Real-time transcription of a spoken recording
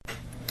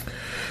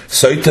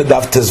Sotah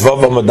Daf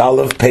Tezvav Amud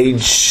Aleph,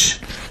 page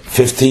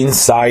 15,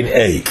 side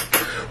A.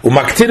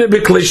 Umaktira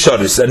b'klei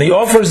shoris, and he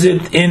offers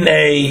it in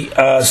a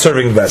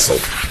serving vessel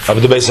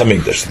of the Beis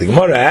Hamikdash. The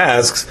Gemara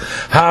asks,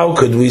 how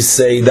could we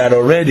say that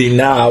already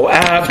now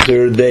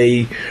after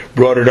they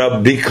brought it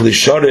up b'klei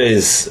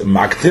shoris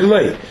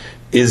maktirlei?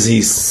 Is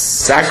he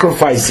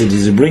sacrificing?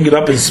 Does he bring it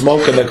up in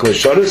smoke and the klei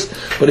shoris?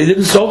 But he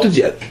didn't salt it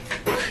yet.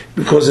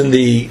 Because in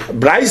the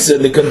Brisa,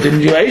 in the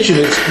continuation,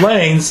 it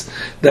explains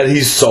that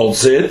he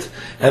salts it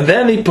and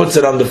then he puts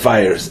it on the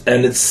fires.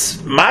 And it's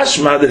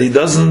mashma that he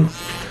doesn't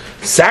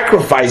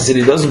sacrifice it,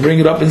 he doesn't bring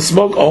it up in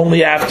smoke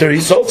only after he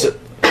salts it.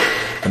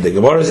 And the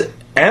Gemara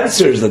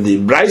answers that the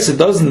Brisa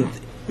doesn't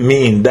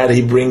mean that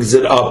he brings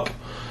it up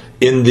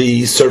in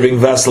the serving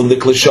vessel, the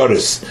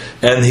klisharis,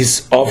 and he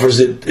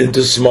offers it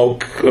into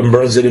smoke and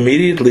burns it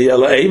immediately,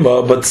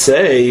 but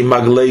say,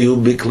 maglehu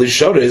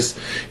biklisharis,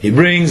 he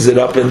brings it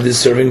up in the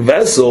serving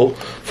vessel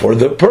for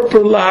the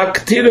purpose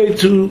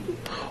to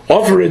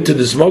offer it to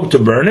the smoke to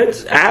burn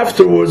it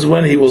afterwards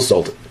when he will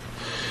salt it.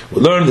 We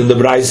learned in the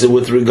Braisa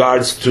with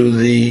regards to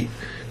the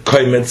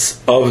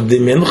koimets of the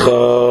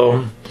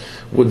mincha,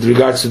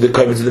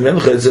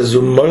 it says,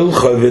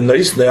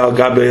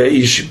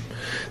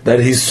 that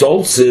he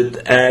salts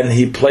it and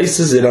he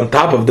places it on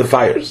top of the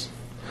fires.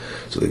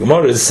 So the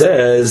Gemara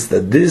says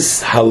that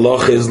this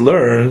halach is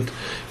learned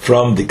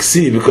from the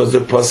Ksi, because the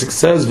pasuk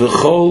says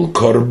v'chol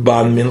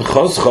korban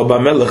minchoscha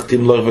b'melech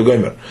timloch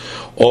v'gomer.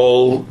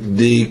 All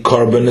the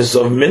korbanos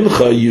of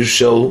mincha you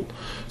shall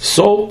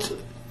salt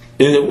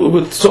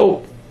with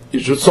salt. You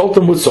should salt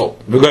them with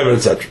salt, v'gomer,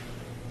 etc.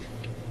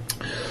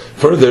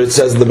 Further, it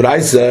says in the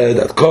Braisa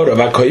that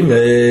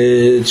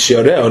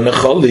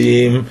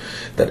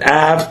that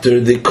after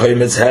the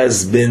koimetz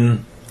has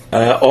been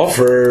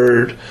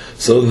offered,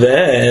 so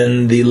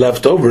then the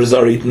leftovers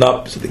are eaten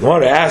up. So the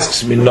Gemara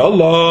asks,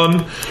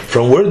 Minolon,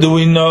 from where do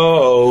we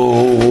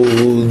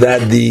know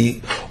that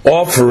the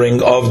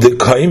offering of the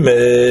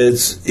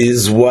koimetz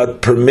is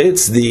what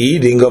permits the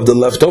eating of the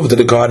leftover to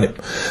the kohanim?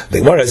 The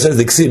Gemara says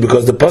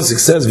because the pasuk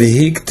says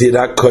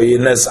v'hiktira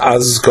kohenes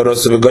az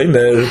koros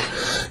v'goymer.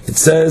 It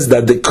says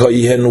that the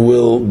kohen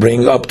will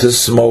bring up to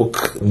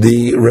smoke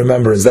the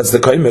remembrance. That's the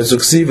koimetz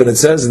uksiv, and it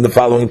says in the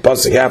following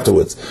pasuk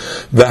afterwards,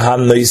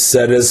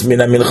 v'hanoiseres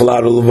mina mincha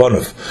la'arul.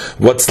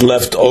 What's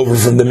left over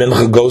from the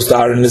mincha goes to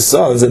Aaron and his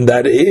sons, and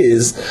that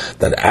is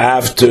that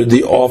after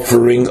the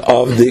offering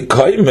of the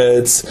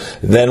koimetz,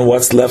 then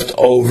what's left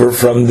over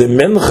from the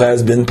mincha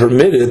has been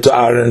permitted to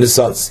Aaron and his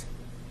sons.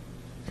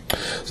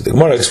 So the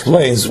Gemara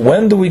explains,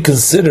 when do we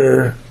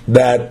consider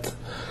that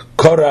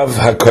korav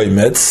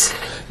hakoimetz,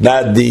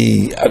 that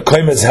the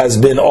koimetz has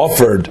been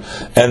offered,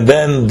 and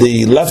then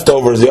the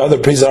leftovers, the other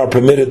pieces, are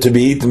permitted to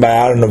be eaten by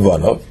Aaron and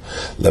Vanov?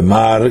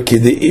 Lemar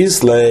kidi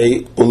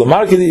islay,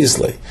 ulemar kidi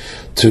islay.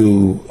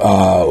 To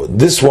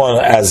this one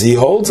as he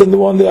holds, and the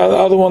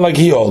other one like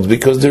he holds,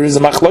 because there is a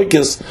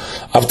machlokes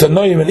of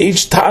Tanoim, and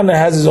each Tana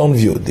has his own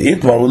view. The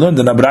Itmar we learned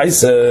in the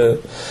Braisa,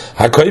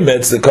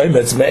 hakoimetz, the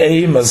koimetz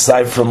me'eim,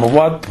 aside from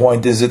what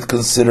point is it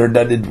considered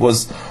that it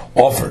was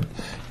offered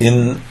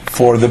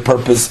for the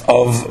purpose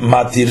of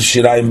matir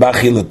shirayim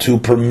bachila, to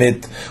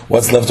permit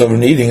what's left over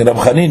in eating. Rab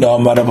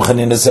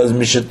Chanina says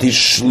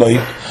mishatish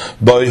loit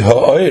boy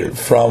ha'oir,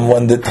 from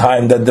when the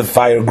time that the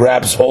fire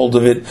grabs hold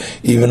of it,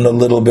 even a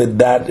little bit,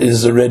 that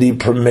is already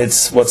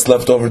permits what's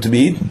left over to be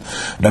eaten.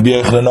 Rabbi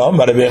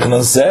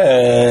Yochanan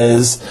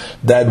says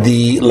that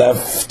the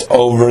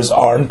leftovers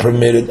aren't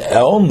permitted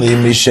only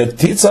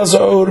mishatitzas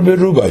or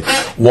berubai,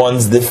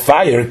 once the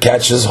fire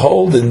catches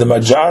hold in the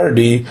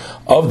majority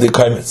of the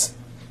koimetz.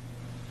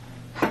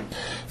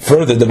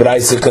 Further, the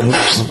Braisa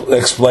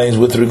explains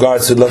with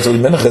regards to Latul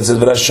Mincha, it says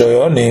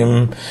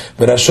V'rashoyim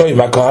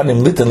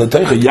HaKohanim Litin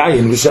L'Teicha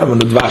Yayin V'Shem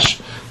V'Dvash,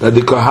 that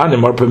the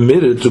Kohanim are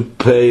permitted to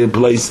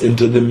place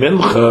into the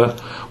Mincha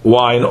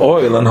wine,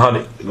 oil, and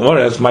honey. The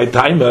Gemara asks, my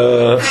time,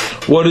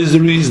 what is the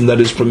reason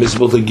that it's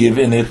permissible to give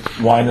in it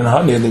wine and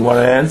honey? And the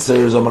Gemara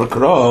answers, Amar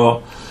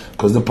Kro,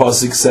 because the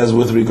pasuk says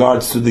with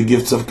regards to the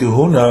gifts of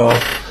Kehuna,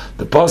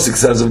 the pasuk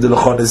says of the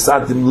Lechon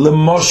Esatim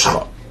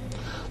L'Moshcha.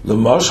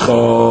 L'moshcha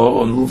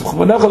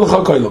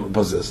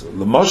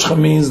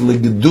means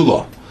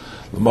l'gedula.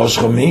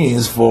 L'moshcha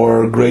means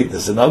for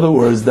greatness. In other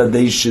words, that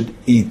they should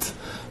eat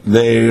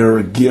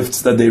their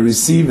gifts that they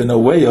receive in a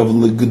way of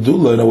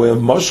l'gedula, in a way of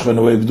moshcha, in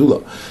a way of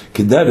gedula.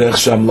 Kederech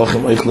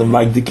shamlachim eichlim,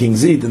 like the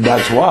kings eat, and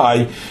that's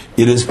why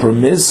it is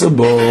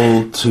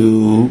permissible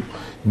to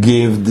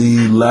give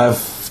the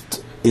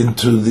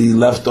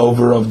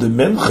leftover of the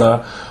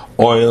mincha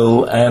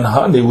oil and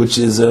honey, which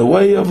is a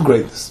way of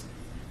greatness.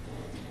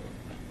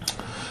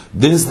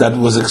 This that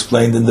was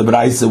explained in the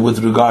Braisa with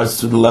regards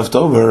to the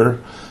leftover,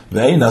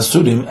 that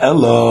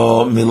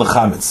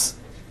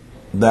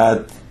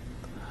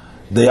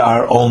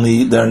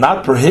they're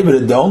not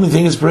prohibited. The only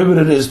thing is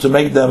prohibited is to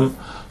make them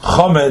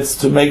chometz,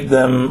 to make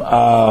them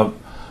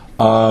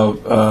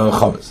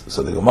chometz.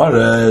 So the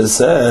Gemara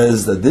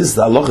says that this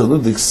the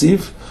halacha is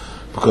diksiv,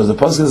 because the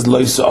pasuk is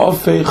lo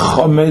yisofei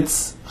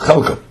chometz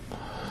chelkam,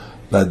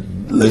 that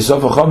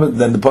leisof chometz,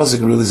 then the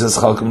pasuk really says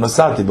chalkom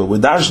nasati, but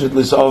with darshnit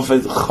leisof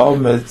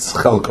chometz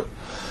chalkom.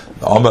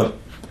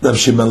 Rav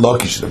Shimon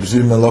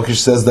Lakish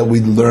says that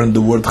we learned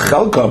the word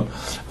chalkom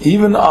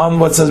even on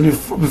what says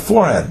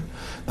beforehand,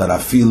 that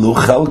afilu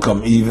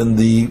chalkom, even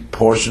the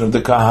portion of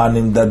the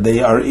kahanim that they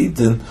are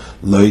eaten,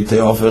 loy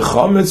te'ofer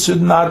chometz,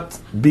 should not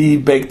be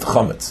baked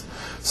chometz.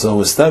 So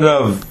instead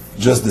of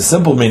just the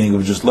simple meaning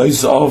of just loy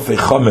te'ofer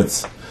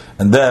chometz,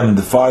 and then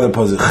the farther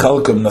pasuk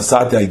chalkom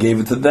nasati, I gave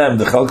it to them,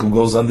 the chalkom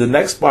goes on the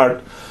next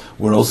part.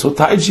 We're also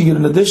teaching it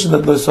in addition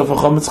that loy te'ofer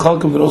chometz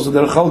chalkom, that also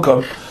their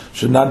chalkom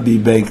should not be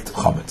baked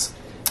chometz.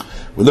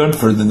 We learned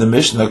further in the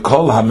Mishnah,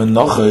 kol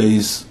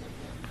hamenachos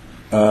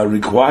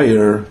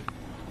require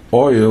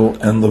oil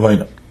and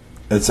levina,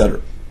 etc.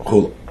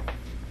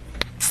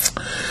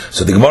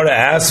 So the Gemara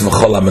asks,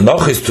 v'chol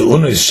hamenachos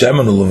tu'unos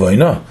shemen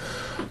u'levina,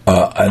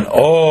 and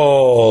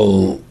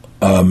all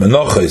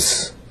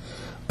menachos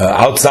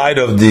outside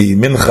of the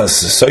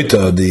minchas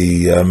sotah,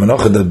 the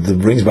menacha that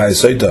brings by a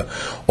sotah,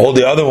 all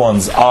the other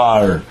ones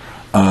are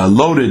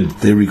loaded.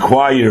 They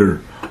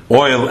require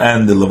oil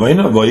and the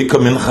levina. V'yika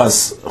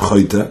minchas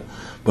chayta.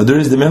 But there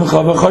is the mincha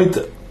of a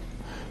chayta.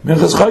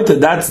 Minchas chayta,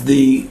 that's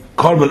the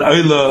carbon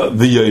oila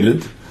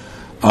v'yored.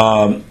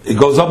 It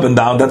goes up and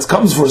down. That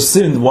comes for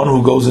sin, one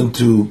who goes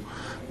into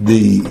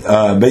the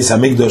Beis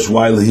Hamikdash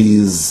while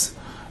he's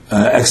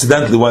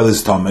accidentally while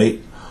he's tamei,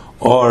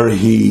 or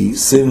he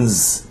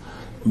sins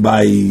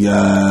by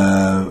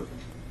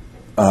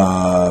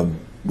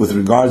with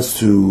regards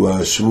to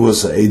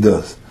Shavuos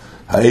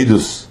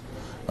ha'edus,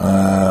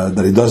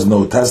 that he does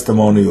no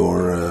testimony,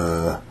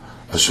 or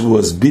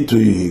Shavuos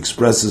bitui, he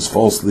expresses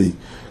falsely,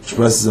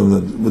 expresses him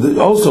that, but it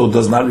also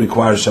does not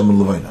require Shemen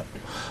Levina.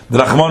 The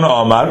Rachmana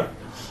Omar,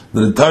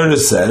 the Torah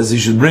says he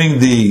should bring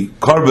the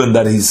carbon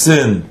that he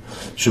sinned,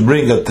 should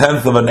bring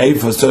 1/10 of an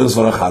ephah soils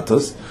for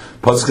achatos.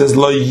 Pasuk says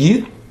lo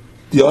yit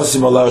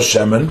yosim ala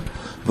shemen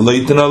v'lo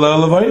yitin ala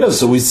levina.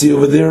 So we see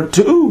over there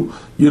too,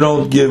 you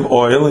don't give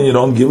oil and you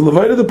don't give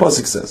levina. The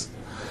pasuk says.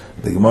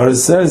 The Gemara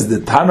says the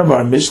Tana of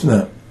our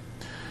Mishnah,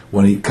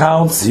 when he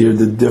counts here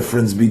the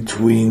difference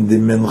between the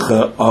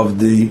mincha of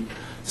the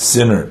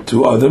sinner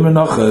to other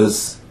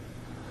menachas,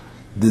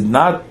 did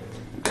not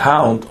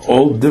count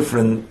all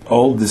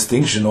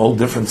distinction, all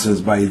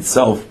differences by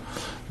itself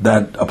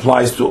that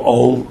applies to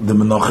all the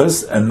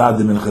menachas and not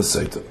the minchas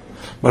sotah.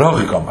 But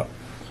Hochikamar.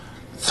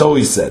 So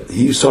he said,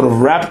 he sort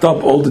of wrapped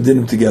up all the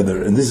dinim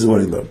together, and this is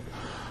what he learned.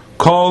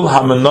 Kol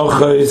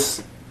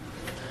ha-menachas,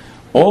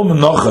 all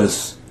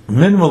menachas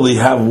minimally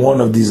have one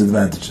of these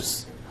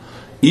advantages.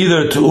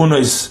 Either to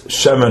unos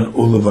shemen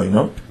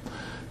u'levina,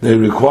 they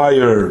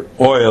require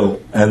oil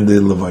and the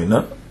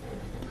levina,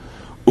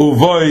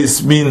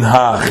 uvois min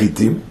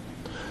ha'chitim,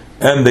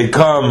 and they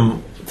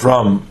come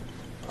from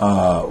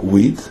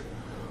wheat,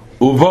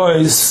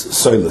 uvois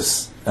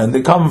soilus, and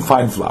they come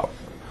fine flour.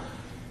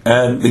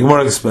 And the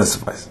Gemara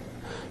specifies,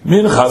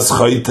 minchas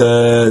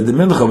chayte, the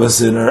mincha of a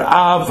sinner,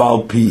 av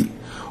al pi,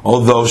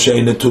 although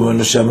she'ena tu'un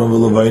shemen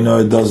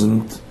u'levina, it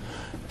doesn't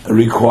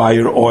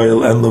require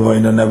oil and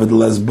levina,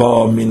 nevertheless, ba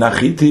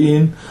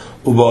minachitin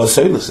uba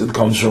soilus, it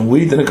comes from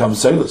wheat and it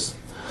comes soilus.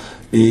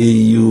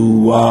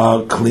 You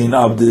clean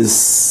up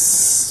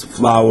this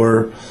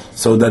flour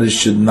so that it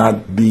should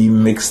not be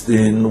mixed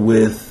in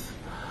with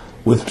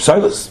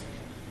soilus.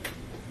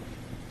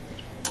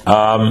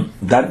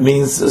 That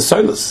means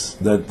soilus,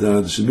 that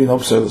there should be no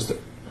soilus there.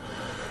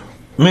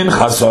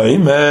 Minchas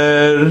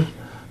oimer,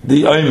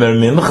 the oimer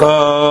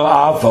mincha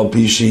afal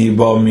pishi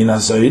ba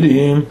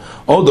minasoidim,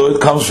 although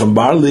it comes from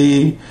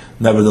barley,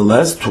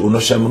 nevertheless tu'una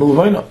shemen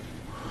u'levina,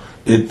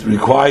 it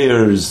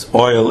requires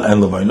oil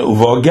and levina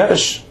uva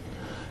geresh,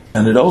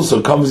 and it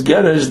also comes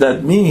geresh.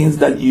 That means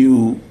that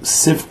you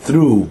sift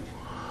through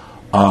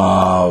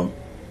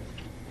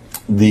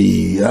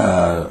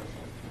the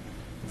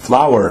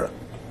flour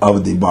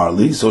of the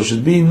barley, so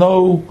should be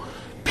no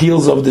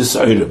peels of this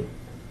item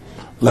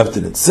left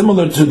in it.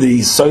 Similar to the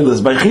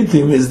soilus by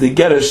chitim is the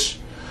geresh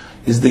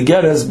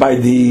by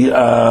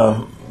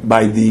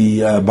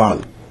the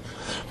barley.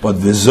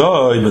 But the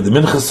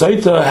minchas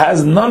sotah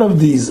has none of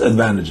these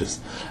advantages.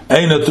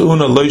 Eina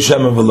tu'una lo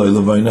shemen v'lo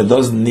levina,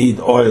 doesn't need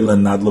oil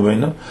and not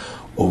levina.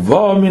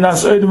 Uva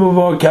minas oidim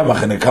uva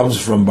kemach, and it comes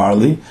from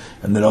barley,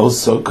 and it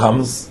also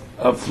comes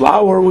a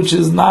flour which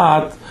is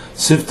not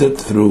sifted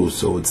through,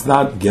 so it's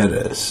not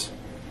geresh.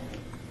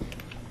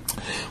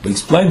 We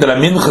explained that a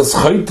minchas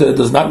chayta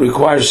does not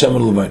require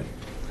shemen levina,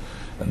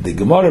 and the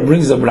Gemara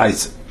brings a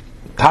brayse.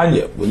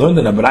 Tanya, we learned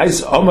in a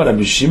brayse, Omar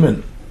Rabbi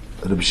Shimon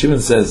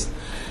says,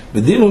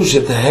 "B'dinu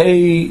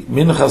shetehei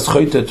minchas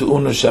chayta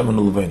tu'una shemen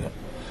levina."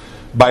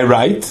 By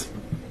right,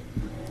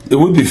 it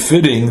would be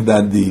fitting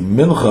that the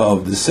mincha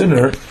of the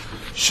sinner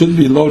should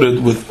be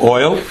loaded with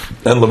oil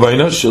and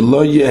levina,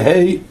 shelo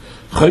yehei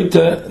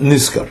chayta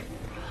niskar.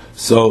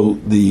 So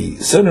the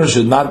sinner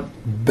should not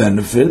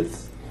benefit.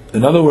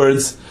 In other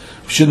words,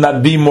 should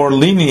not be more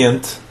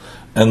lenient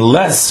and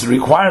less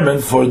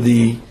requirement for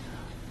the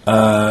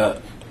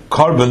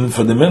carbon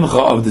for the mincha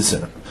of the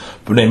sinner.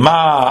 So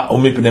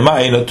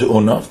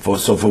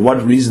for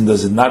what reason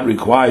does it not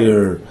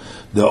require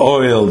the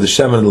oil, the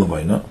shemen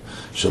l'vayna?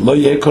 So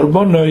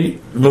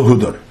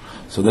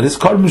that his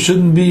carbon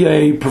shouldn't be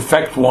a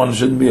perfect one,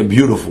 shouldn't be a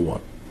beautiful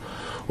one.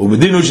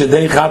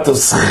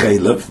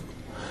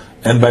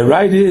 And by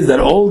right is that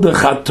all the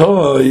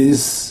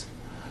chatois,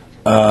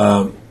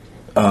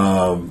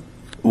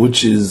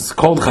 which is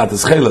called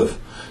chatas chelev,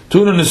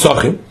 tuna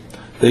nesachim,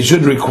 they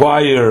should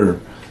require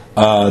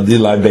the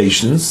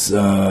libations,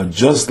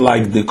 just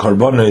like the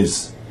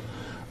karbonos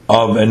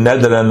of a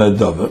neder and a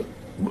dove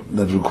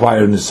that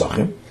require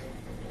nesachim.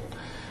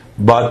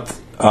 But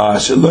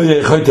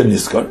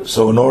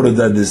so in order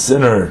that the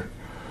sinner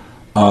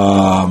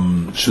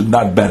should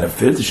not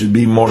benefit, it should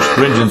be more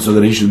stringent, so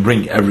that he should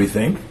bring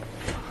everything.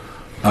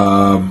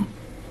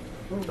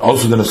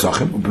 Also the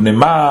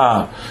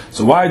nesachim.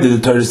 So why did the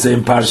Torah say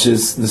in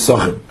Parshas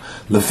Nesachim,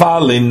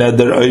 lefali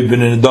neder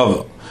oibin in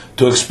dove,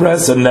 to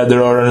express a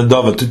neder or a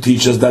dove, to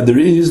teach us that there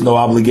is no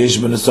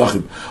obligation in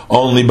nesachim,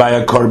 only by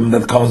a korban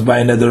that comes by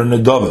a neder and a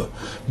dove.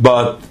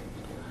 But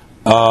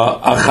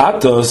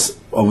achatos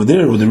over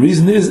there, the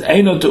reason is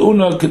it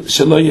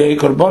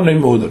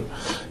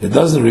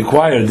doesn't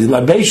require the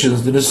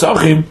libations, the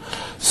nesachim,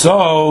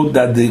 so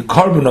that the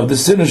carbon of the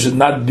sinner should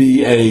not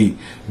be a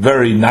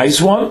very nice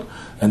one,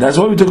 and that's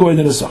why we took away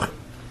the nesachim.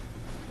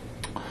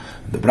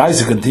 The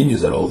Brisa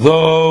continues that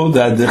although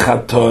that the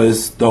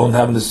chatos don't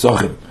have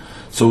nesachim,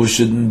 so it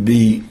shouldn't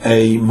be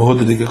a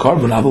mehudadik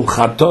carbon. But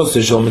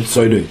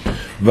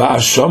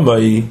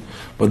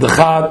the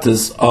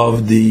chatos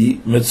of the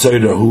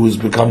mitzvah who has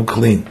become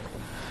clean,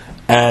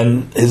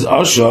 and his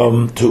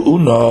asham to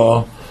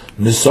una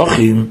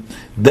nisachim,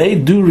 they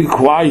do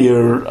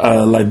require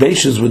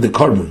libations with the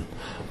carbon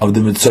of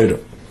the mitzvah.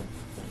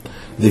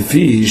 The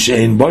fish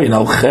ein boyin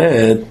al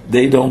chet,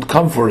 they don't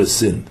come for a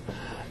sin,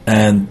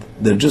 and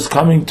they're just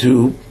coming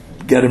to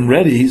get him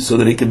ready so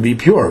that he can be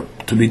pure,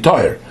 to be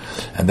tired,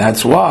 and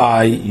that's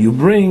why you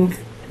bring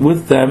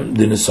with them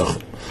the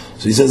nisachim.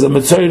 So he says the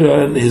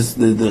mitzvah and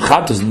the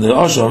chatos and the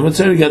asham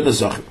mitzvah get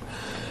nisachim.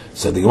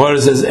 So the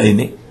Gemara says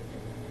eini.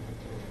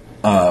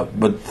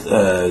 But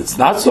it's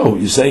not so.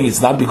 You're saying it's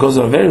not because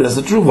of Avera. That's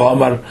the truth.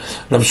 Amar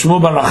Rav Shmuel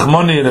ben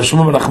Nachmani,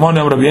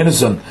 Rav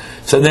Yonason.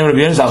 Said name Rav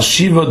Yonason, Al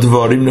Shiva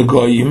Dvorim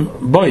Negoyim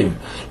Boyim.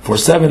 For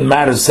 7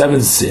 matters,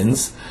 7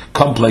 sins,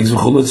 come plagues,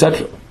 v'chulu,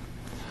 etc.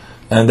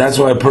 And that's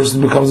why a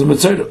person becomes a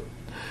mitzvah.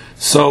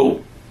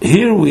 So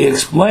here we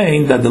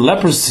explain that the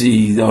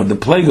leprosy or the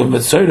plague of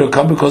mitzvah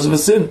come because of a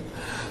sin.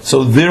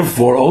 So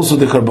therefore, also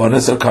the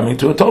karbonos are coming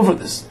to atone for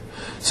this.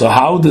 So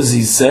how did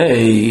they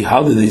say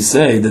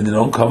that they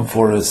don't come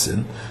for a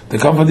sin? They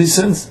come for these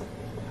sins.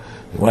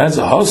 When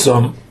answer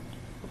Hossam,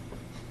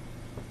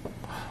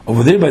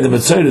 over there by the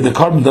Mitzvah, the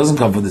carbon doesn't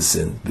come for the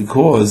sin,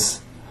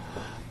 because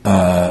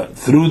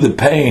through the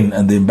pain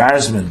and the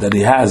embarrassment that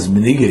he has,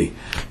 minigay,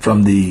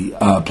 from the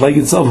plague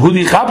itself,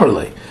 hudi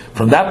chaperle,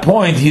 from that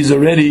point he's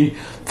already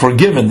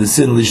forgiven the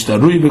sin,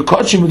 lishtarui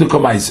b'kochim with the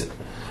komaisin.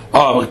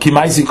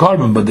 Kimaisi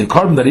carbon, but the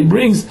carbon that he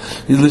brings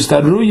is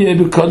lishtarui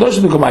b'kadosh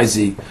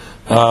b'komaisi,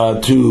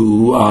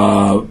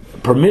 to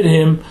permit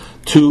him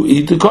to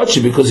eat the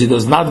kochi, because he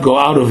does not go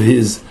out of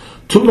his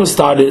tumah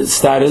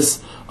status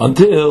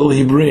until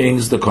he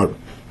brings the carbon.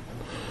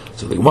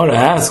 So the Gemara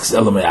asks,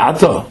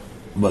 Elameata,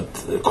 but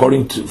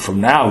according to,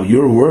 from now,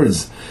 your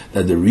words,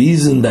 that the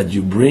reason that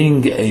you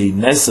bring a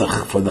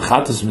nesach for the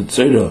chatos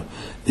mitzvah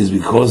is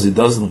because it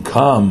doesn't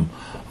come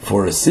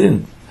for a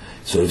sin.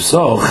 So if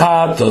so,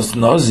 chatos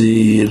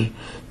nazir,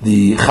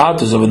 the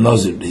chatos of a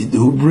nazir,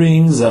 who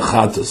brings a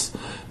chatos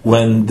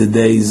when the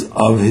days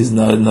of his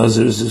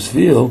nazir is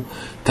feel,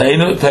 so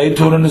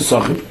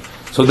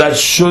that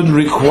should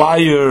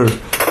require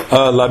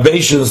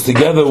libations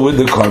together with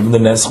the carbon, the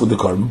nesach with the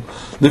carbon,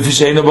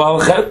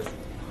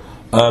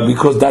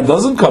 because that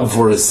doesn't come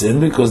for a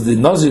sin, because the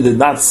nazir did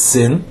not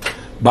sin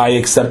by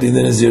accepting the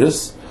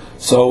nazirus,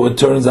 so it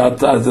turns out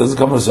that it doesn't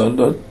come for a sin.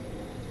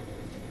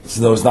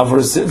 So it's not for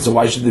a sin, so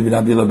why should there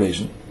not be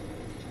libation?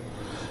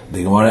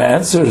 The Gemara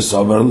answers,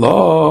 so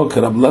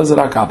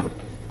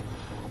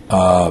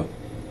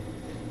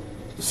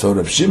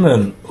Rav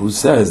Shimon, who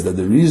says that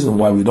the reason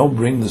why we don't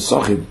bring the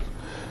sochim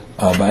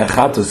by a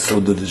chatos,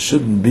 so that it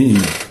shouldn't be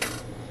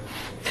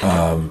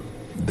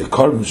the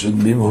carbon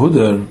shouldn't be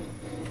mehudar,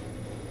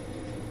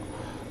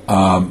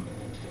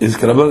 is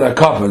karabel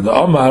akafar. The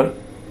Omar,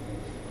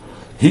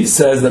 he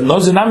says that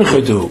nazir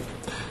namichotu,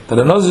 that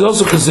a nazir is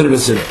also considered a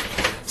sinner,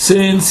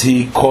 since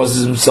he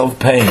causes himself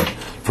pain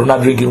from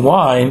not drinking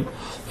wine.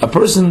 A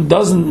person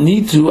doesn't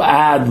need to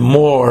add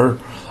more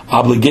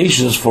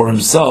obligations for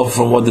himself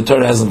from what the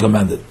Torah hasn't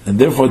commanded, and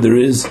therefore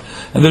there's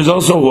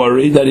also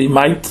worry that he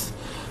might,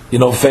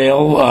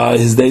 fail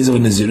his days of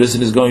Nazirus,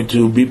 and is going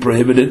to be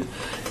prohibited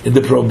in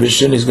the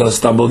prohibition. He's going to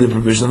stumble in the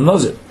prohibition of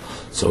Nazir.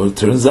 So it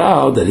turns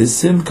out that his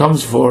sin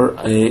comes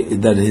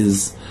that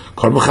his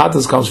karma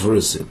chatas comes for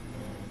his sin.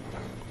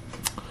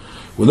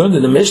 We learned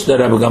in the Mishnah,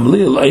 Rabbi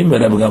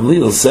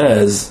Gamliel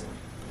says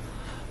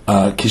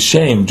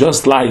kishem,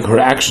 just like her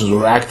actions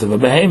were act of a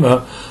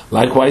behema,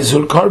 likewise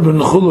her carbon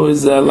chulu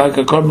is like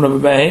a carbon of a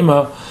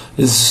behema,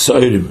 is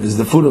soirim, is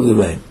the food of the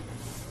behema.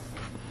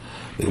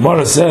 The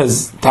Gemara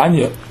says,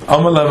 Tanya,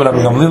 Amalem Rabbi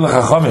Gamliel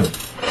Chachamim.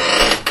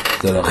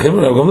 The Rabbi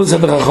Gamliel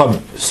said to Chachamim,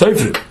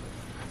 Soifrim,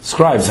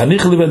 scribes,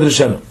 Hanich li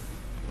vedreshenu.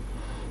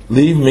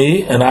 Leave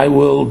me, and I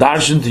will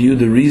darshan to you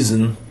the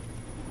reason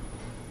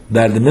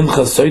that the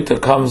Mincha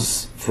Sotah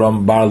comes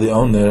from barley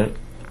on the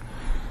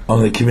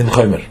kimin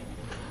chomer.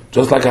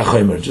 Just like a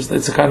chomer. Just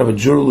it's a kind of a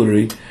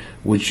jewelry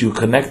which you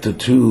connect the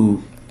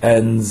two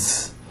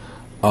ends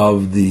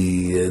of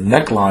the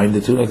neckline,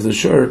 the two necks of the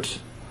shirt,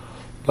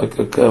 like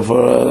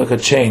a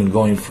chain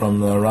going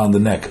from around the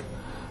neck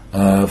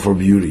for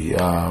beauty.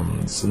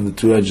 It's in the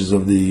two edges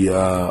of the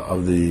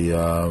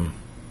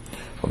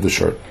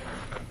shirt.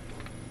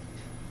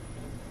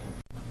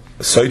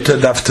 Sotah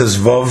Daf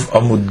Tezvav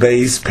Amud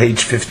Beis,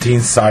 page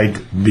 15,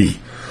 side B.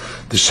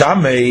 The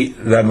Shamei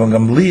Rabbi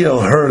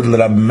Gamliel heard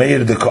Rabbi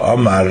Meir the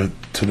Ka'amar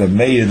to the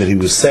Meir that he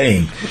was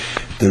saying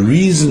the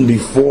reason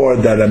before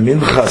that a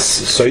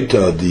minchas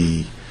Sotah,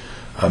 the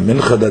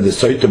mincha that the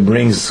Sotah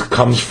brings,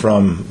 comes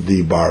from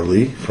the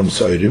barley, from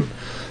Soirim.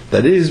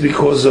 That is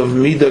because of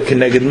midah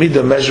keneged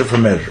midah, measure for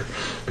measure.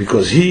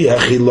 Because he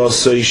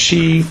achilosoi,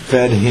 she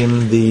fed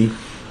him the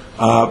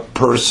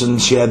person,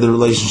 she had the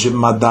relationship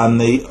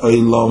madane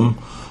oilam,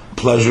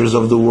 pleasures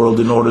of the world,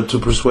 in order to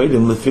persuade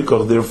him.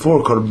 Lefikach,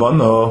 therefore,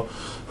 karbano,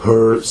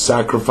 her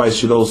sacrifice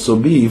should also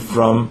be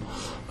from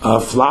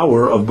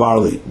flour of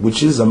barley,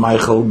 which is a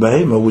maichel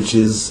behema, which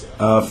is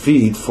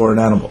feed for an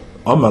animal.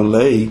 Amar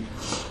lei.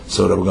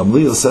 So Rabbi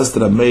Gamliel says to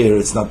the Meir,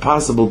 it's not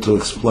possible to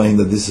explain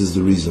that this is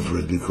the reason for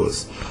it,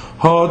 because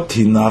ha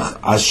tinach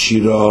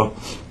ashira,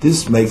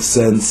 this makes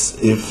sense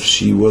if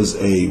she was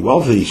a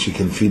wealthy, she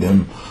can feed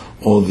him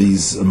all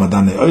these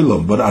madane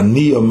oilam. But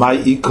ani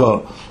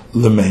ma'ika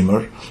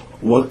lemeimer,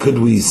 what could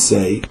we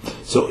say?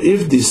 So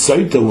if the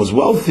Sotah was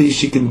wealthy,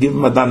 she can give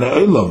madane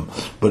oilam.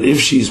 But if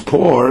she's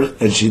poor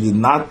and she did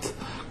not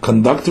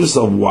conduct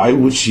herself, why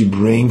would she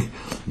bring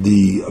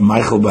the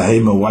Michael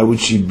Behema? Why would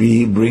she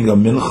bring a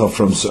mincha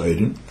from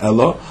Soirin?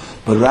 Ella,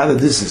 but rather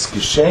this is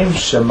Kishem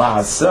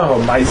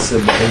Shema'aseh Ma'aseh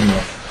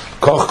Behema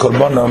Koch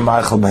Korbana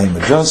Michael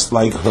Behema. Just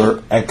like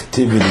her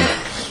activity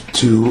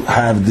to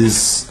have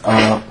this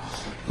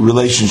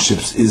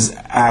relationships is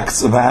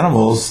acts of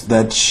animals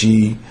that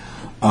she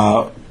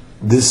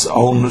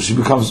she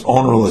becomes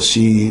ownerless.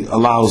 She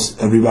allows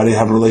everybody to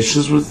have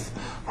relationships with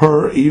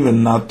her,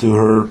 even not to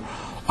her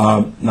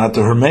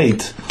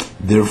mate.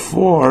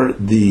 Therefore,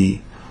 the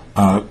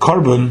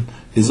carbon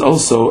is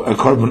also a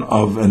carbon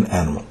of an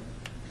animal.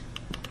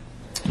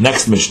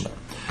 Next Mishnah.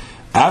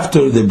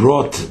 After they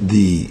brought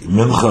the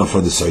mincha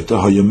for the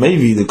Sotah,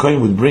 Hayamevi, the Kohen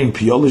would bring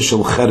piyoli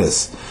shel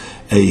cheres,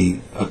 a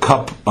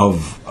cup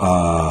of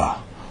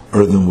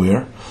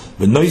earthenware,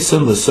 and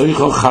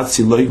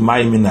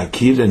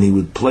he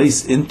would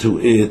place into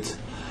it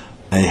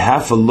a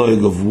half a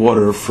loig of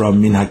water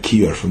from min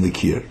hakir, from the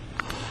kir.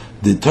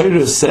 The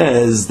Torah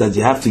says that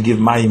you have to give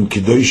mayim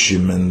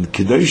kedoshim, and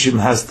kedoshim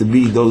has to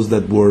be those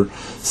that were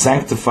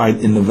sanctified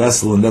in the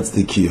vessel, and that's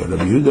the kir.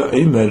 Rabbi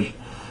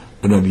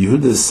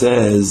Yehuda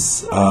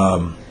says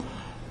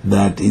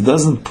that he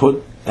doesn't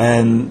put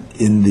in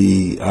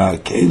the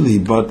keli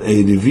but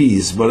a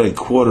revis, but a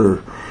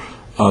quarter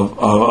of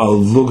a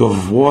lug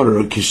of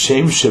water,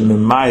 kishem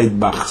shemimayid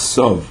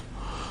bachsov,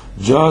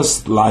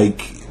 just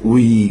like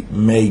we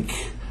make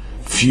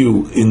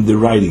few in the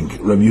writing.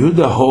 Rabbi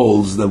Yehuda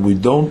holds that we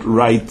don't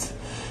write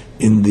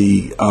in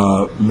the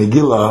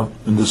Megillah,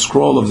 in the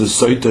scroll of the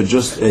Sotah,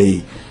 just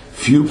a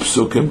few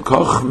psukim,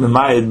 koch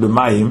memayid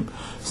b'mayim.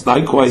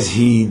 Likewise,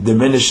 he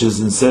diminishes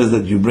and says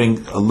that you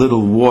bring a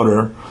little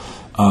water,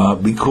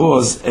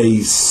 because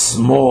a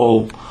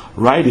small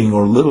writing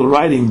or little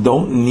writing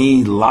don't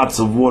need lots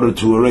of water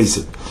to erase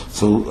it.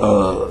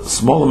 So a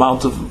small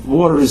amount of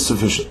water is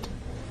sufficient.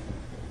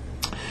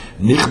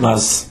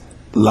 Nichnas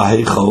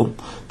laheichel,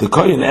 the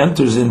Kohen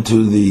enters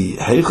into the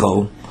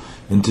heichel,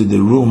 into the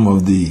room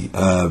of the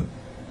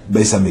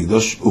Beis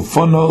Hamikdash.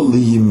 Ufono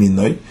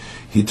liyiminoi,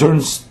 he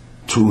turns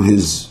to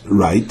his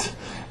right,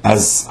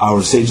 as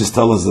our sages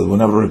tell us that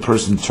whenever a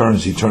person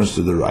turns, he turns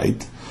to the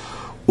right.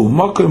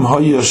 Umakim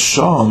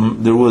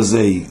hayasham, there was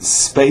a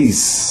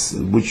space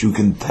which you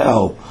can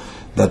tell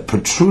that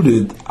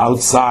protruded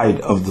outside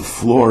of the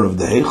floor of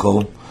the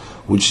heichel,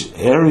 which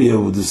area,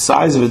 the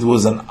size of it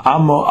was an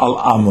amma al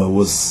amma,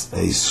 was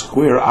a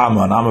square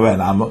amma, an amma by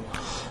an amma.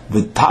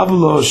 The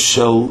tablo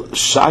shel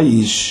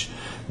shayish,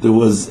 there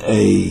was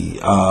a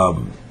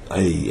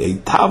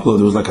tablo,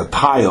 there was like a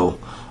tile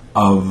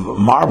of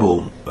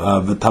marble,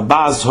 the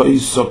tabaz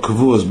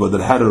hoisokvus, but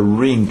it had a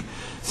ring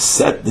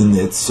set in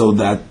it, so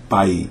that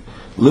by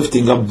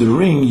lifting up the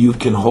ring you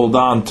can hold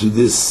on to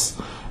this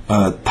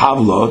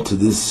tabla, to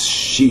this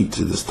sheet,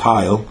 to this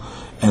tile,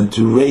 and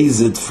to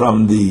raise it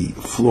from the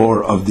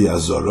floor of the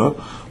Azorah,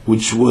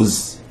 which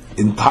was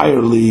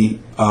entirely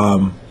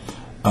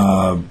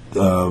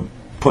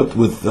put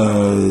with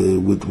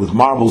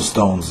marble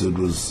stones. It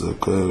was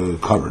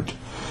covered.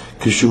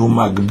 Kishu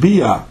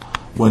Magbia,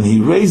 when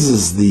he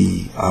raises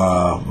the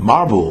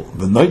marble,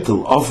 the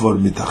noitel offer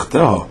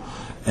mitachteha,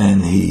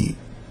 and he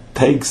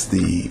takes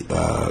the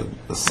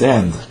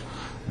sand,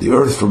 the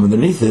earth from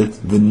underneath it,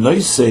 the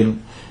noisein,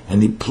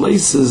 and he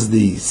places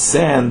the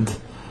sand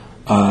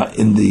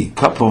in the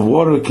cup of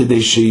water, kedei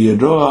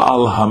sheyiroa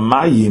al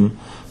hamayim,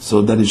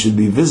 so that it should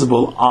be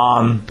visible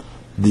on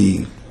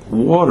the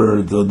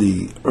water, though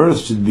the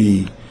earth should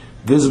be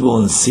visible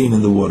and seen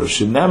in the water.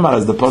 Shemar,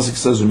 as the pasuk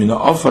says, "Mina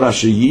ofar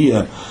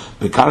ashiyah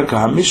bekarka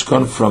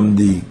hamishkan," from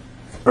the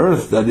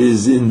earth that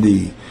is in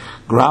the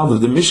ground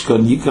of the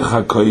mishkan,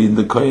 yikach hakoyin,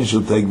 the koyin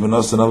shall take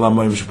v'nosan al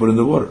hamayim, should put in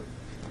the water.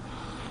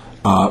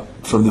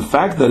 From the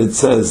fact that it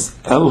says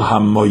el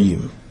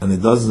hamoyim and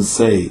it doesn't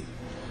say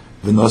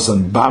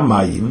v'nosan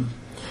b'mayim,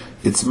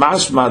 it's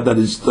mashma that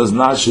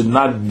it should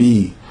not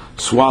be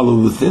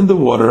swallowed within the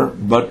water,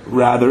 but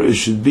rather it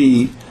should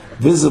be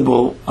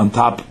visible on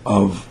top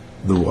of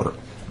the water.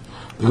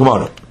 The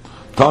Gemara.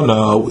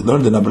 Tana, we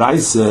learned in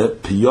Abraise,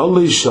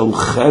 Piyoli shel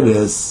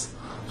cheres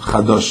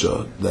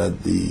chadosha,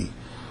 that the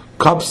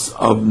cups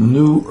of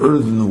new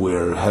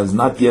earthenware has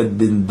not yet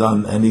been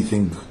done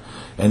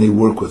any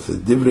work with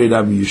it. Divrei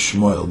Rabbi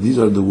Yishmael. These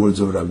are the words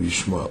of Rabbi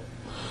Yishmael.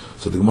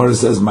 So the Gemara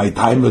says, my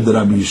time with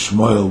Rabbi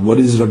Yishmael, what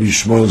is Rabbi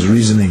Yishmael's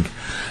reasoning?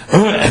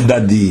 And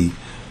that the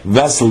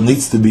vessel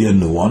needs to be a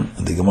new one.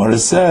 And the Gemara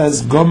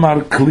says,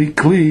 Gomar kli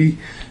kli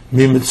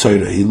mi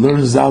mitzoira. He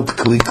learns out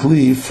kli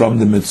kli from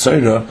the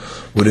mitzoira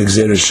with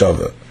Exer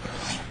Shava.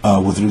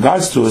 With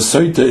regards to a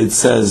Sotah, it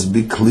says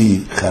bi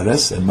kli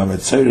cheres, and by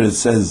mitzoira it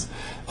says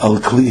al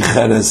kli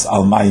cheres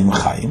al mayim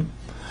chayim.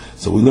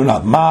 So we learn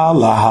out ma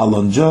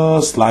lahalon,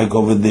 just like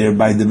over there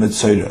by the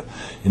mitzoira.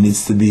 It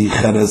needs to be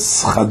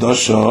cheres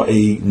chadosha,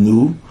 a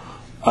new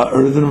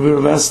earthenware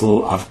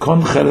vessel.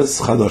 Avkon cheres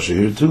chadosha.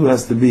 Here too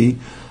has to be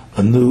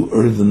a new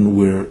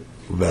earthenware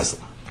vessel.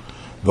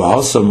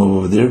 V'hasam,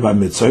 over there by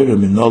mitzoira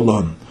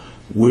minolon,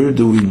 where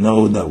do we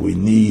know that we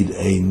need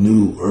a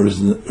new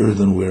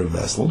earthenware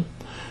vessel?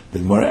 The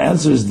Gemara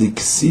answers the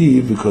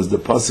ksiv, because the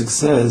pasuk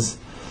says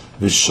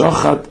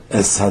v'shochat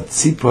es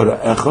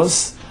hatzipor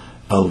echos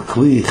al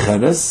kli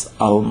cheres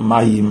al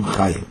mayim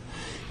chayim.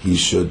 He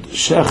should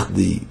shech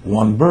the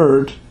one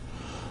bird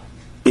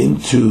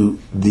into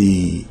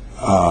the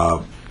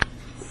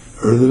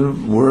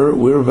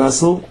earthenware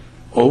vessel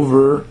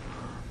over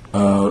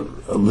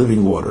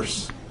living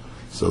waters.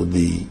 So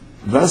the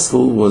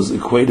vessel was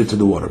equated to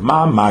the water.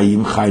 Ma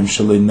mayim chayim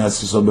shalei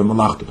nesuso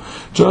b'malachto.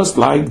 Just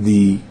like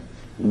the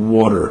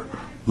water,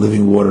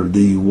 living water,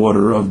 the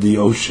water of the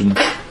ocean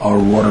or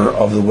water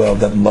of the well,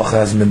 that malacha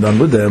hasn't been done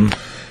with them.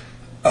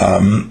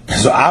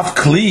 So av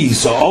kli,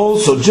 so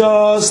also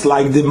just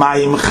like the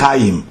mayim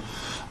chayim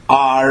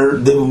are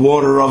the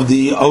water of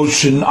the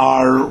ocean,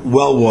 are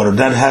well water,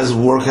 that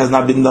work has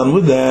not been done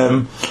with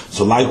them.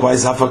 So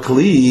likewise, af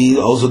kli,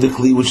 also the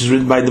kli which is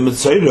written by the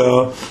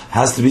mitzoira,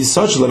 has to be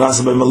such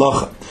l'nasa by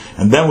malacha.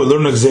 And then we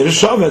learn Exer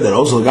Shava that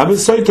also the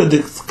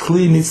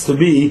kli needs to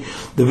be,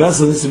 the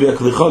vessel needs to be a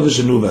kli chodesh,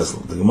 a new vessel.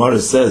 The Gemara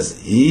says,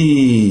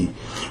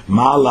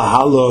 ma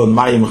lahalon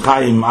mayim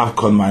chayim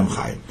avkon mayim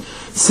chayim.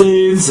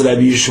 Since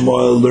Rabbi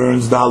Yishmael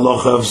learns the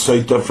halacha of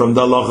Sotah from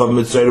the halacha of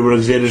Mitzvah or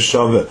Exer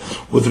Shava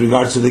with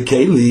regards to the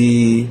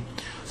Keli,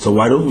 so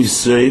why don't we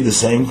say the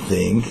same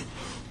thing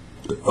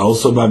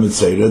also by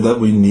Mitzvah, that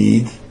we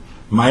need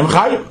Mayim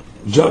Chayim?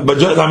 Just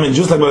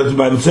like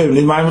by Mitzvah we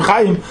need Mayim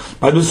Chayim,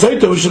 by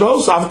Mitzvah we should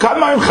also have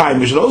Mayim Chayim.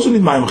 We should also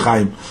need Mayim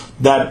Chayim.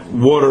 That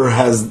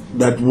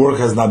work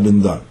has not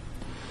been done.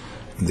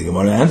 And the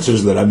Gemara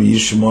answers that Rabbi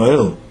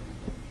Yishmael,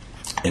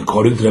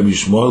 according to Rabbi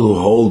Yishmael, who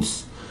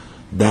holds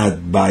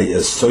that by a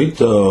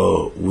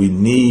Sotah we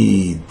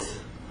need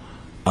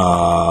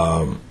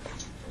a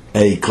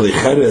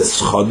Klicheres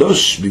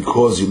Chodosh,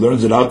 because he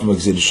learns it out from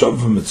Exer Shava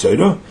from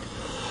Mitzvah.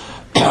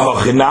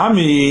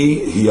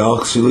 He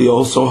actually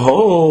also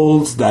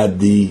holds that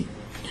the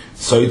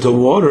Sotah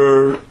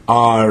water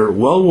are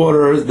well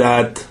water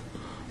that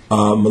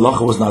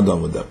malacha was not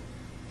done with them.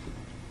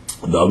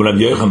 Rabbi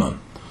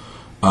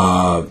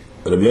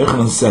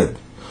Yochanan said,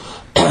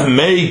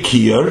 May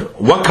kir,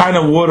 what kind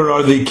of water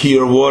are the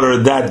kir water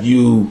that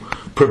you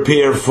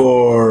prepare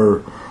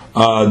for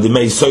the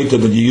Mei Sotah,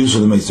 that you use for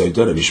the Mei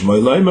Sotah? Rabbi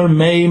Yishmael Omer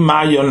Mei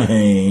Mayon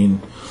Hein,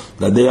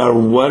 that they are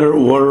water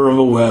of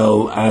a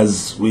well,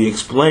 as we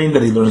explained,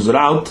 that he learns it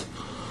out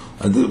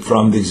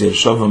from the Exer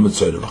Shava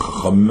Mitzvah.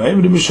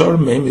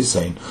 Chachamim is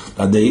saying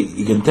that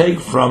you can take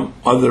from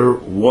other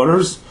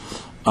waters,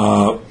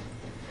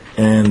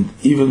 and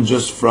even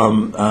just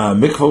from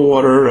mikvah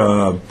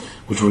water,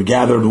 which were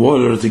gathered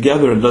water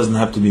together, it doesn't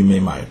have to be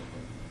meimayim.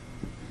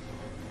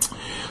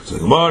 So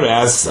the Gemara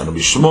asks, Rabbi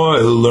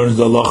Yishmael learns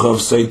the halacha of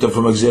Sotah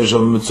from Exer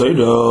Shava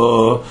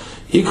Mitzvah.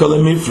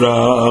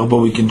 But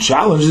we can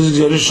challenge this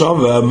Exer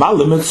Shava.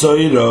 Mala Mitzvah.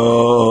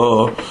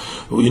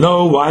 You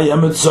know why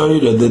Mitzvah?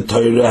 The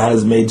Torah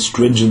has made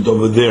stringent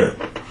over there.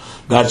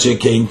 That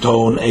shekein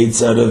ton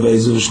eitz erev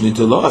ezu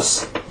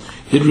shnitalos.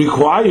 It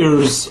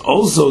requires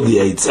also the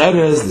eitz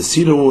eres, the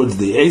cedar woods,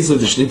 the ezu,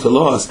 the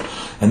shnitalos,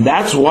 and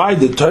that's why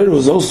the Torah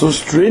was also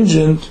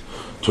stringent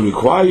to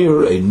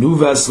require a new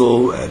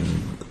vessel and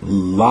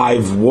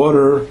live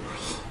water,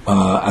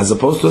 as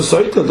opposed to a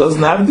Sotah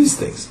doesn't have these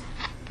things.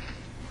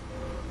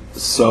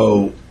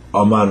 So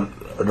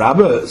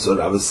Rabbi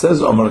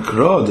says, Amar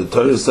Kra, the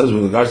Torah says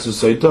with regards to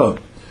Sotah,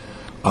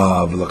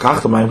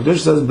 V'lakachta Mayim Kedosh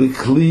says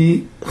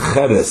b'kli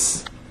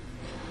cheres,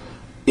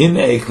 in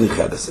a kli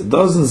cheres. It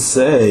doesn't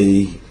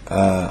say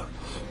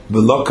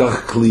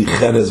v'lakach kli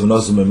cheres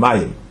v'nosum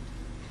emayim.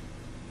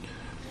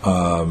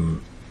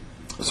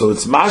 So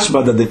it's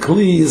mashma that the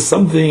kli is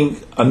something,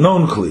 a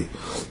known kli.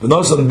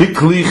 V'nosum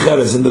b'kli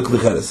cheres, in the kli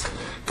cheres.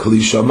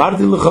 Kli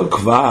shamarti l'cha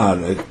kvar,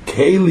 a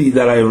keli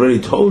that I already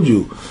told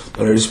you,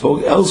 that I already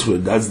spoke elsewhere.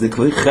 That's the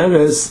kli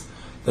cheres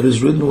that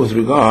is written with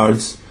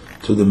regards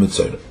to the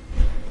mitzvah.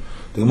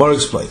 The Gemara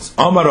explains.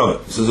 Amar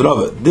Rava, says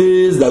Rava,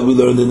 this that we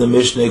learned in the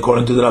Mishnah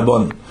according to the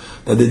Rabban,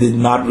 that they did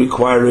not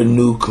require a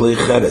new klei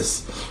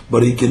cheres,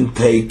 but he can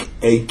take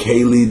a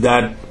keli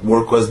that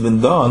work has been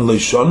done.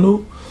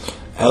 Leishanu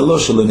elo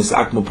shelenis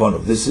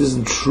akmoponov. This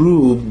isn't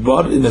true,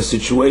 but in a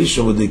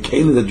situation where the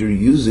keli that you're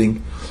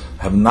using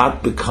have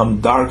not become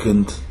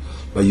darkened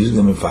by using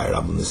them in fire.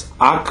 This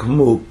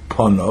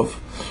akmoponov.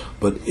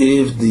 But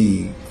if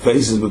the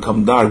faces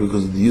become dark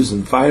because of the use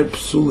in fire,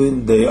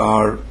 psulin, they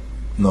are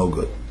no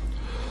good.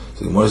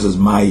 The Gemara says,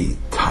 "My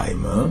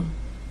timer."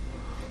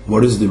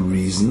 What is the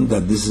reason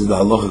that this is the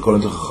halacha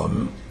according to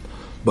Chachamim?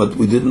 But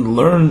we didn't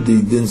learn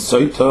the din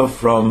Sotah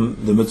from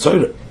the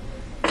Mitzorah.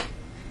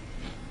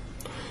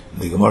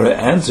 The Gemara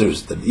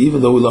answers that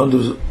even though we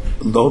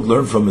don't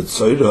learn from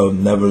Mitzorah,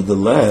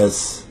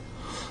 nevertheless,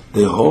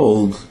 they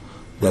hold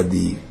that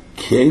the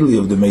keli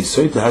of the Mei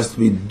Sotah has to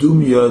be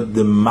dumya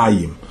de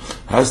mayim,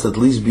 has to at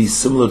least be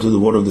similar to the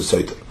water of the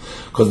Sotah.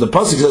 Because the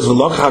pasuk says,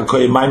 "V'locha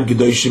koy mayim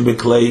kedoshim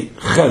beklei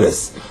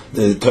cheres."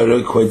 The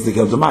Torah equates the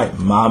kel to mayim.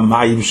 Ma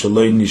mayim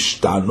shaloi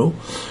nishtanu.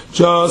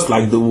 Just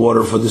like the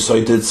water for the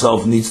Sotah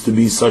itself needs to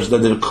be such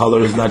that their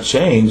color is not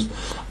changed,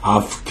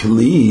 af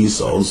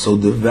klis, also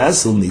the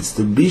vessel needs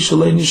to be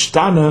shaloi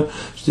nishtana,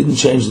 which didn't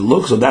change the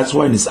look. So that's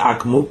why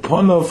nisakmu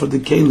pono for the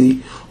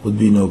keli would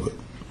be no good.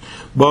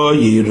 But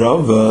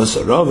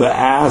Rava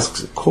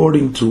asks,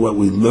 according to what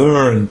we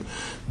learned,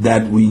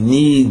 that we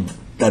need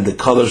that the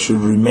color should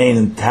remain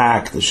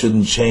intact, it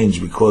shouldn't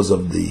change because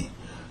of the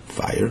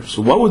fire.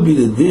 So what would be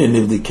the din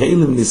if the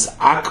kelim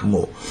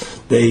nisakmu,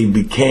 they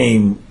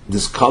became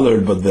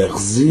discolored, but the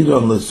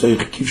chziron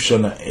l'soich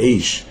kivshana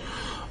eish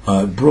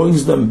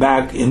brings them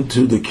back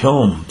into the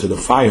kiln, to the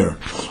fire,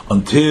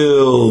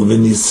 until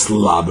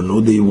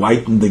v'nislabnu, they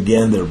whitened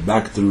again, they're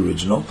back to the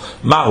original.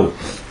 Mahu,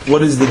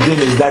 what is the din?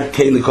 Is that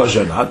keli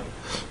kosher or not?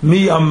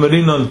 Mi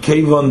amrinon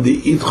kevon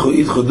the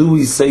itchu. Do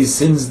we say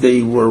since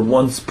they were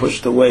once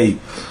pushed away,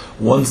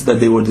 once that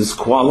they were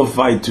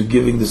disqualified to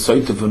giving the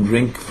Sotah and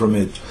drink from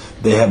it,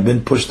 they have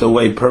been pushed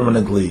away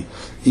permanently,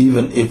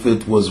 even if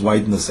it was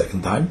whitened the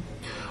second time?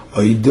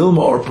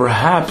 Or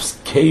perhaps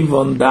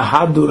kevon the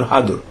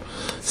hadur.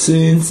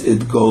 Since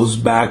it goes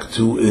back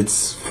to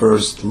its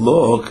first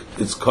look,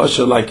 it's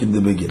kosher like in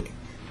the beginning.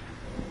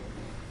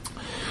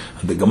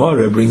 And the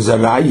Gemara brings a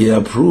raya,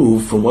 a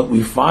proof from what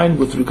we find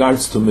with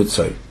regards to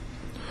mitzvah.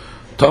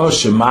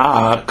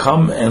 Toshema,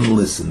 come and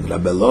listen.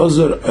 Rabbi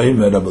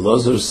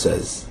Elazar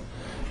says,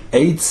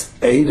 Eitz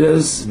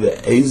eidas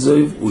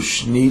ve'ezov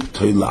ushni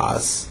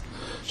toilas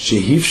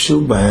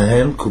shehifshil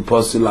bahem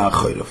kupasi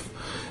la'achorav.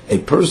 A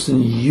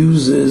person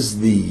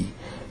uses the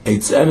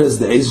eitz eidas,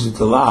 the ezov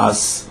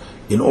toilas,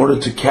 in order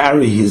to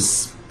carry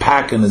his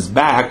pack on his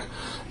back,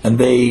 and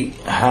they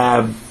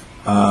have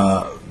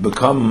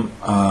become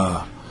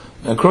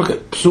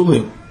crooked,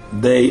 psulim.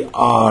 They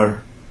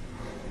are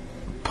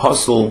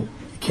puzzle.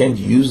 You can't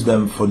use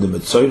them for the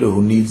mitzvah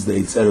who needs the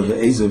eitzer of the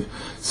ezev,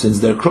 since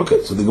they're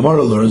crooked. So the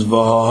Gemara learns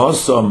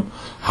v'hasam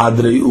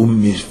hadrei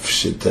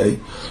umifshitei.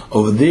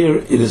 Over there,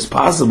 it is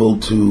possible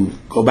to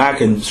go back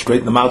and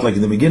straighten them out like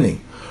in the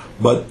beginning.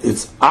 But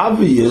it's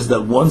obvious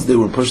that once they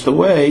were pushed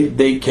away,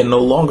 they can no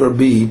longer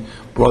be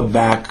brought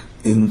back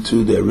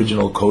into the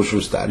original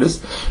kosher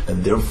status,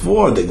 and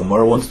therefore the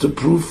Gemara wants to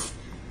prove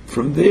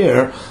from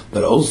there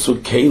that also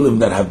kalim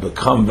that have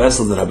become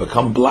vessels that have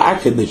become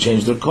black and they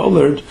change their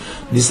color,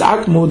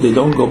 nisakmu, they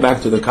don't go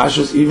back to the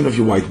kashas even if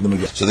you whiten them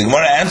again. So the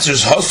Gemara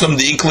answers hosam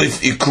the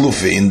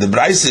iklufi. In the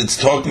Brisa it's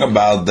talking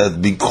about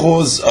that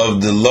because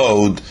of the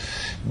load,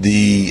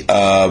 the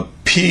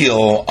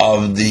peel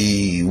of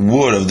the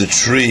wood of the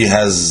tree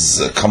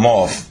has come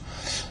off,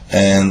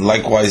 and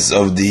likewise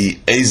of the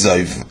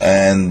ezav,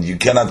 and you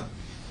cannot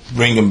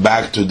bring them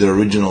back to their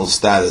original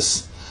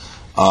status.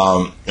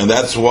 And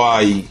that's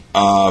why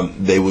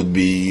they would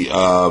be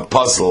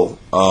puzzled,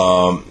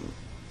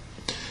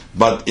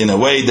 but in a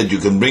way that you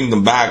can bring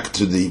them back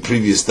to the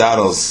previous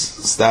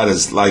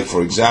status, like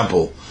for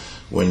example,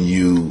 when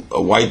you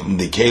whiten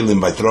the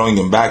kalim by throwing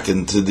them back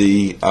into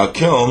the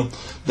kiln,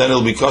 then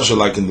it'll be kosher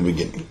like in the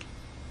beginning.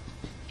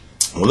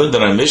 We learned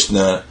in our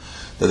Mishnah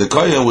that the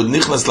kohen would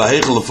nichnas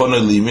lahechel lefonu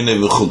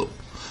liyimine v'chulu.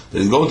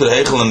 That he'd go to the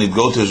hechel and he'd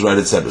go to his right,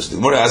 etc. So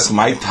the Gemara asks,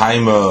 my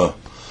time,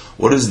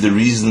 what is the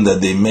reason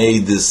that they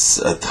made this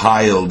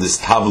tile, this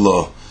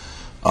tavla,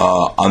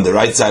 on the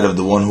right side of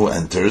the one who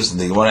enters.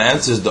 And the Gemara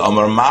answers the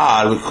Amar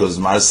Mar, because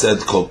Mar said,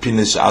 Kol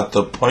pinish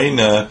ata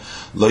poina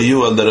lo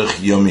yu al derech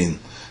yamin,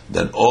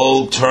 that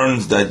all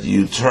turns that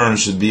you turn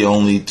should be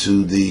only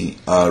to the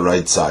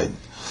right side.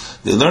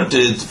 They learned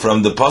it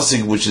from the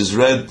pasuk which is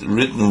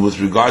written with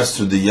regards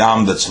to the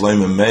yam that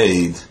Shlomo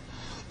made,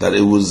 that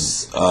it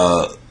was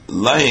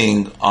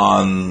laying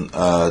on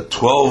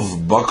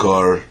 12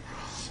 bakar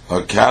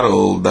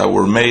cattle that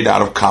were made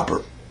out of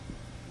copper.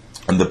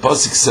 And the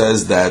pasuk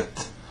says that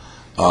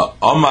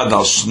Amad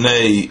al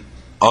Shnei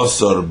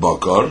Asar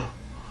Bakar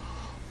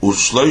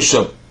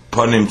Ushloisha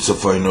Panim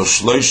Tzafayin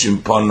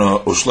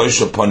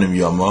Ushloisha Panim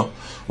Yama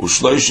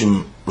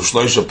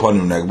Ushloisha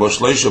Panim Negba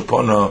Ushloisha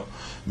Pana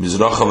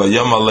Mizracha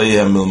Vayama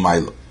Leihem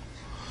Milmaila.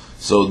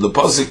 So the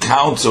pasuk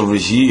counts over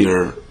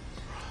here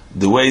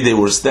the way they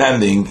were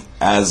standing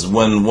as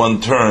when one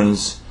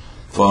turns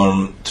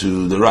from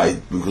to the right,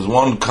 because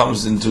one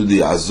comes into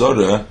the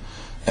Azora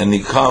and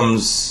he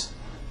comes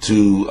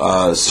to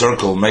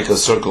make a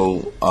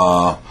circle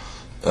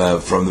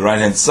from the right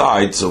hand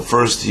side. So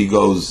first he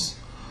goes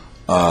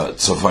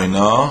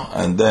Tzafaina,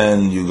 and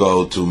then you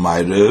go to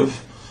Ma'ariv,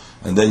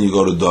 and then you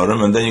go to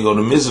Dorim, and then you go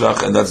to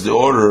Mizrach, and that's the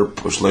order: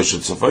 Shleisha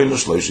Tzafaina,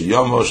 Shleisha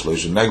Yama,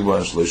 Shleisha Negba,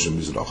 and Shleisha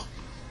Mizrach.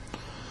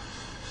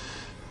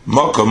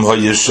 Makom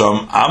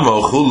Hayisham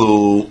Amma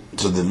Chulu.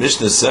 So the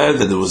Mishnah said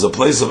that there was a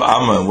place of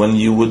Amma, and when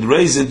you would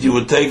raise it, you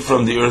would take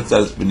from the earth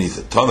that's beneath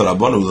it. Tan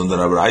Rabbanu and the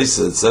Rabbi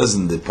Isa, it says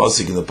in the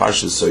pasuk in the Talmud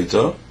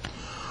Sotah,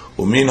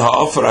 Umin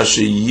ha'afar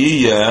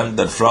ashiyiyah,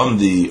 that from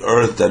the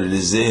earth that it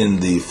is in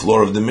the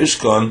floor of the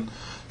Mishkan,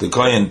 the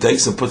Kohen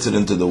takes and puts it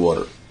into the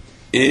water.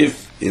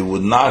 If it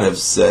would not have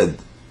said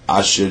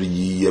Asher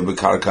Yiyah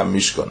Bekarka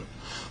Mishkan,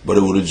 but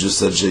it would have just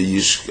said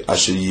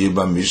Asher Yiyah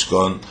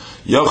Mishkan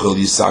Yochel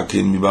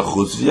Yisakin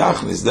Mibachutz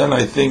V'Yachnis, then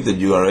I think that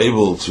you are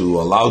able to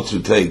allow to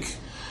take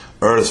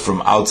earth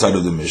from outside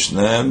of the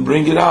Mishnah and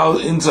bring it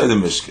out inside the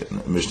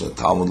Mishnah.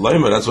 Talmud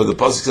Leimer, that's why the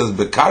pasuk says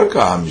Bekarka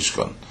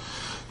HaMishkan,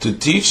 to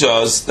teach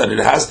us that it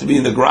has to be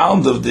in the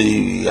ground of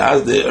the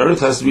earth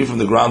has to be from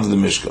the ground of the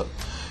Mishkan,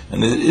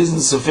 and it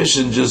isn't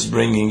sufficient just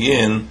bringing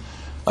in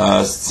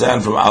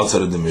sand from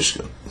outside of the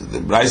Mishkan. The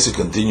Brisa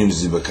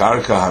continues,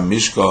 Bekarka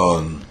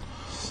HaMishkan.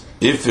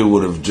 If it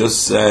would have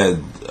just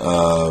said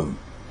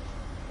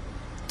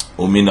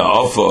Umina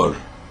Ofar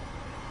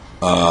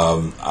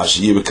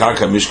Asher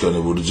Bekarka Mishkan, it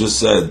would have just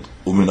said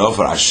Umina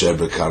Ofar Asher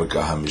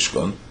Bekarka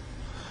HaMishkan,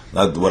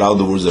 not without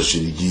the words Asher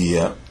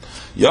Yiyah.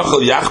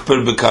 Yachal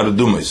Yachper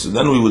Bekardume. So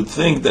then we would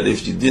think that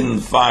if you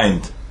didn't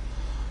find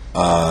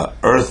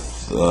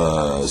soft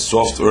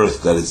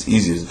earth that is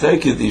easy to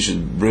take it, you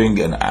should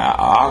bring an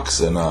ox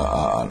and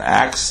an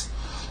axe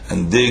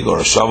and dig, or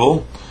a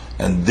shovel,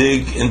 and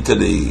dig into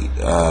the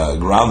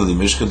ground of the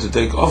Mishkan to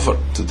take offer,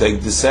 to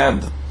take the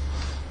sand,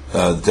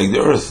 to take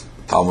the earth.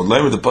 Talmud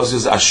Leimer, the pasuk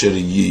is Asher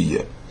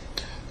Yiyah,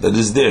 that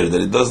is there,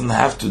 that it doesn't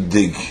have to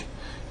dig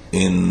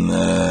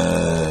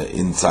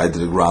inside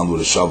the ground with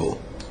a shovel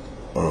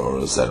or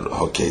a set of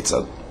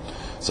hoketzad.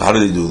 So how do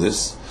they do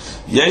this?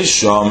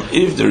 Yesham,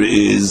 if there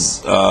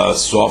is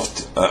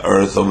soft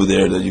earth over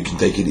there that you can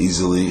take it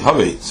easily,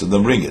 have, so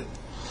then bring it.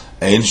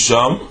 Ein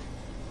sham,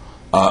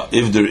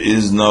 if there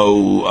is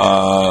no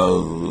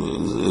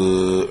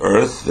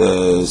earth,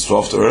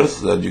 soft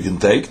earth that you can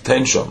take,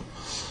 ten sham.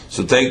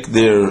 So take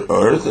their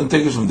earth and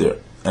take it from there,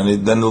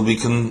 and then it'll be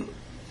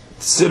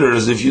considered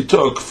as if you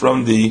took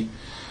from the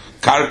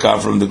karka,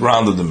 from the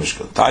ground of the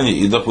Mishkan. Tanya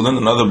Ida, put in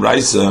another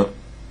brisa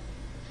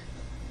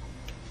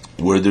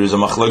where there is a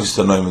machlokes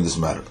tanoim in this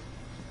matter.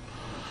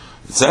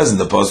 It says in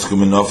the pasuk,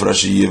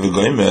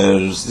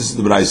 this is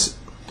the brisa.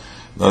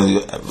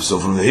 So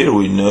from here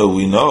we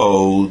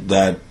know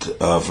that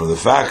from the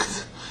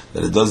fact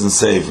that it doesn't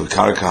say for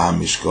karka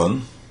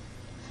hamishkon,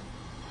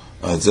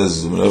 it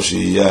says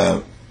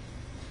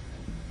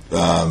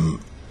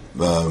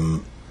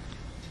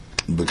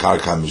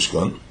bekarka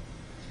mishkon.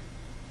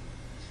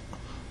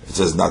 It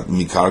says not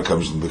mikarka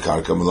mishkon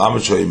bekarka.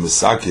 Melamashoy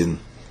misakin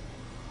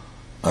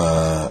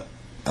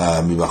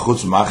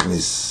mibachutz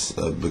machnis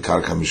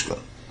bekarka mishkon.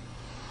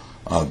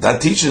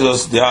 That teaches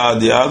us the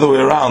other way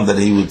around, that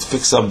he would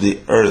fix up the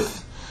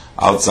earth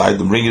outside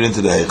and bring it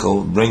into the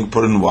heichel,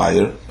 put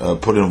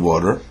in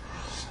water,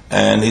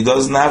 and he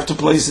doesn't have to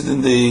place it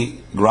in the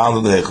ground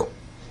of the heichel.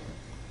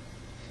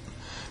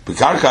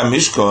 Bekarka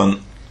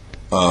mishkon.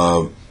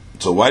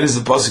 So why does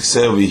the pasuk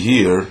say over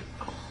here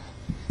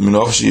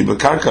minofshi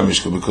bekarka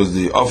mishkon? Because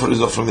the offer is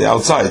from the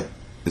outside.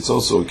 It's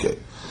also okay.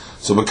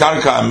 So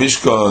bekarka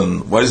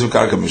mishkon. Why is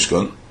bekarka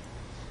mishkon?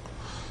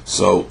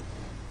 So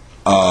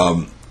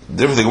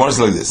different thing. One is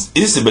like this.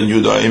 Isi ben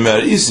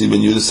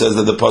Yehuda says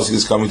that the pasuk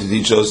is coming to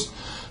teach us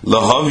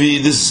lahavi.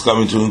 This is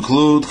coming to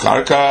include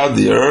karka,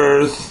 the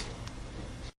earth,